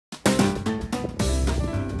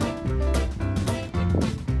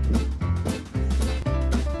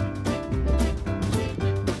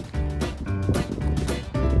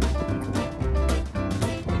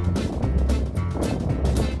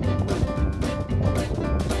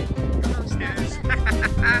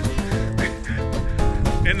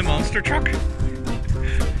monster truck.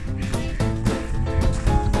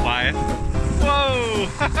 Quiet. Whoa!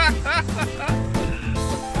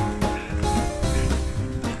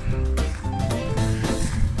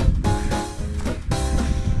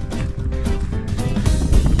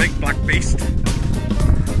 The big black beast.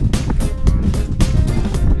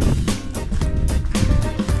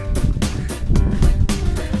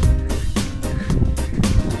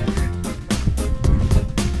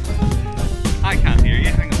 I can't hear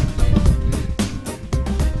you, hang on.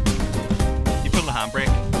 You pull the handbrake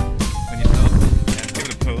when you stop. Yeah, give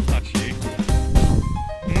it a pull, that's you.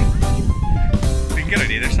 We can get on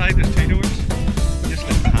either side, there's two doors. Just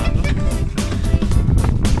lift the handle.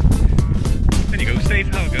 There you go, Steve,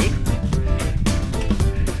 have a go.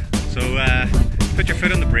 So, put your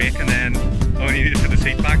foot on the brake and then, oh, you need to put the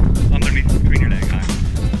seat back underneath between your leg.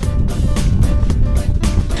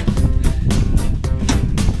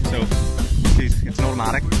 So, it's an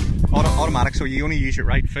automatic. Automatic, so you only use your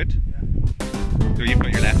right foot. So you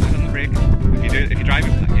put your left foot on the brake. If you drive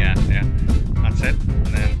it, yeah, that's it. And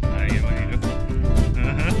then you look.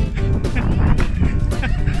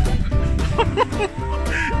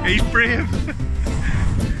 He's brave.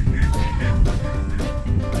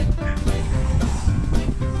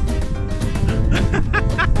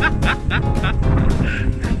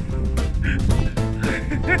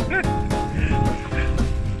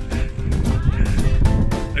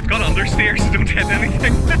 It's got understeer, so don't hit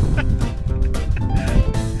anything.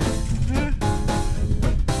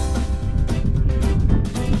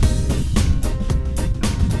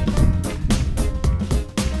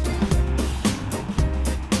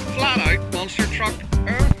 Flat out monster truck.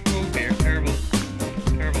 Oh dear, terrible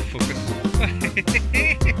focus.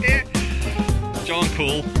 John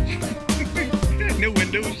Cole. No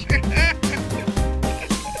windows.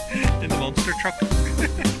 In the monster truck.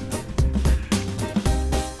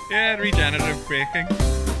 Yeah, regenerative braking.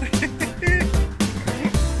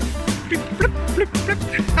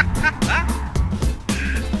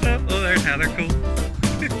 Oh, there's Heather Cole.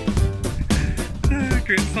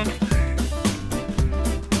 Great fun.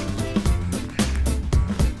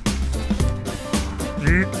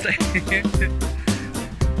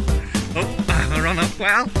 Oh, I'll run up.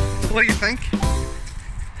 Well, what do you think?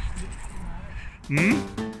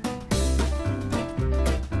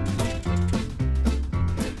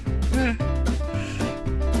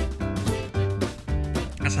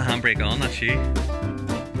 That's the handbrake on, that's you.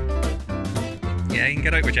 Yeah, you can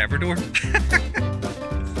get out whichever door.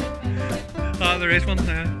 Oh, there is one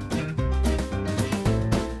there.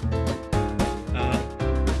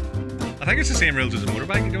 I think it's the same rules as a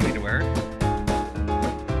motorbike, you don't need to wear it.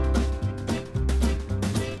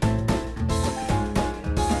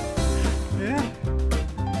 Yeah.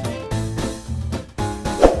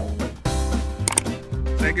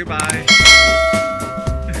 Say goodbye.